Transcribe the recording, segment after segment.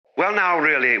Well, now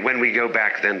really, when we go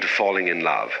back then to falling in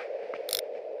love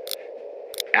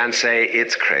and say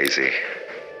it's crazy,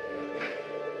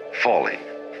 falling,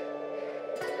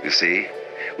 you see,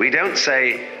 we don't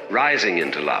say rising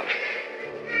into love.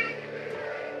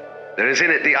 There is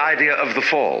in it the idea of the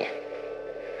fall.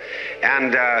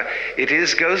 And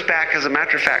it goes back, as a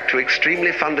matter of fact, to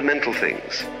extremely fundamental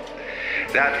things.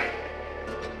 That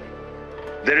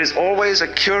there is always a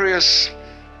curious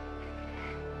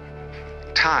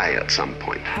tie at some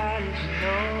point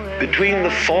between the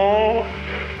fall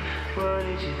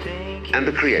and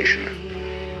the creation.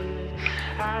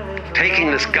 Taking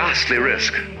this ghastly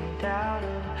risk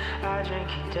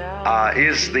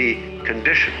is the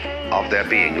condition of there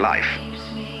being life.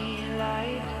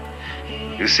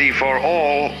 You see, for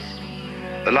all,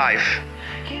 the life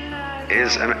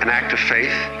is an act of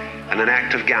faith and an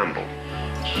act of gamble.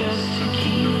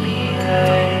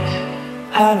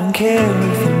 I don't care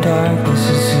if the darkness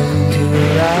is soon to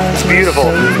rise. It's beautiful.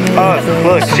 Oh,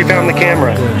 look, she found the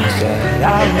camera.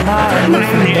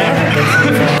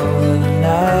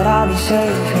 I'll be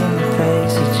safe in the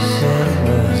place that you said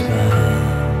was mine.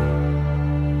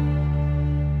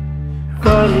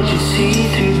 What did you see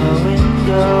through my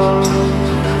window?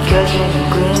 Catching a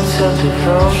glimpse of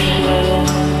devotion.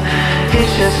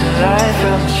 It's just a light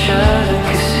from a shuttered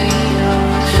casino.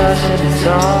 And it's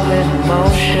all in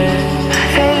motion.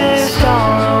 Hey, there's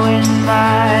sorrow in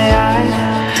my eyes.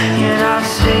 You're not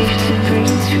safe to bring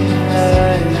to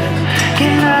life.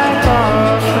 Can I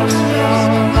borrow from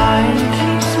your mind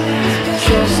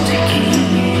just to keep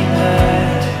me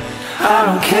alive? I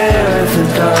don't care if the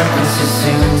darkness is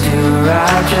soon to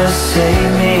arrive. Just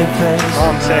save me a place.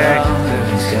 Mom, say I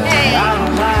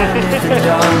don't mind if the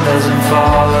dawn doesn't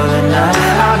fall of the night.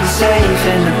 I'll be safe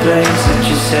in the place that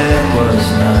you said was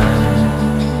mine.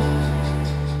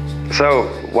 So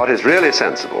what is really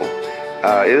sensible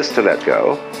is to let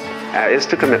go, is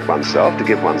to commit oneself, to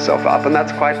give oneself up, and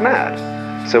that's quite mad.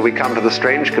 So we come to the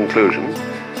strange conclusion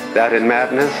that in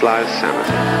madness lies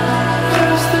sanity.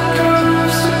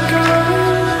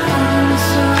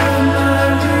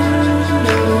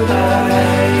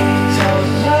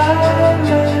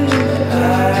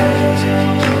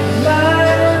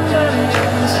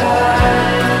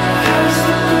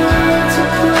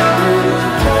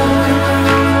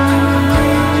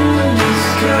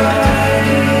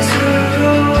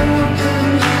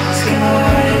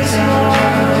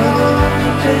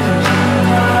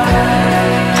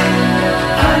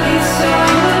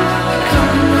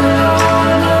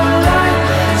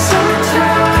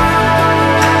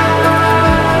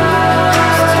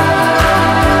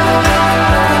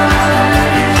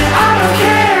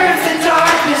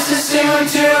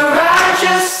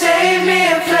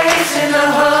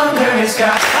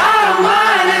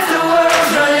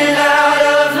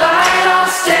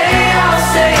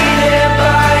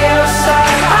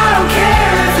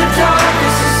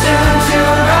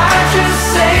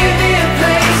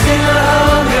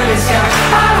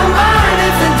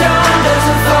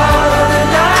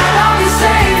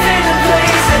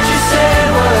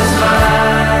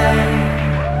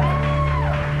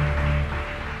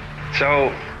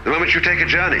 So, the moment you take a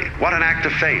journey, what an act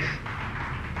of faith.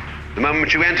 The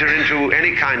moment you enter into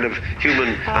any kind of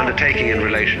human undertaking in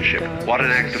relationship, what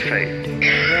an act of faith.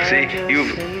 See,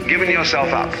 you've given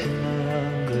yourself up.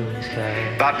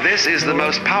 But this is the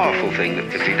most powerful thing that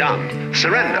can be done.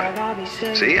 Surrender.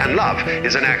 See, and love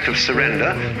is an act of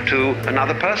surrender to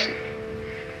another person.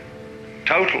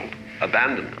 Total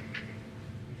abandonment.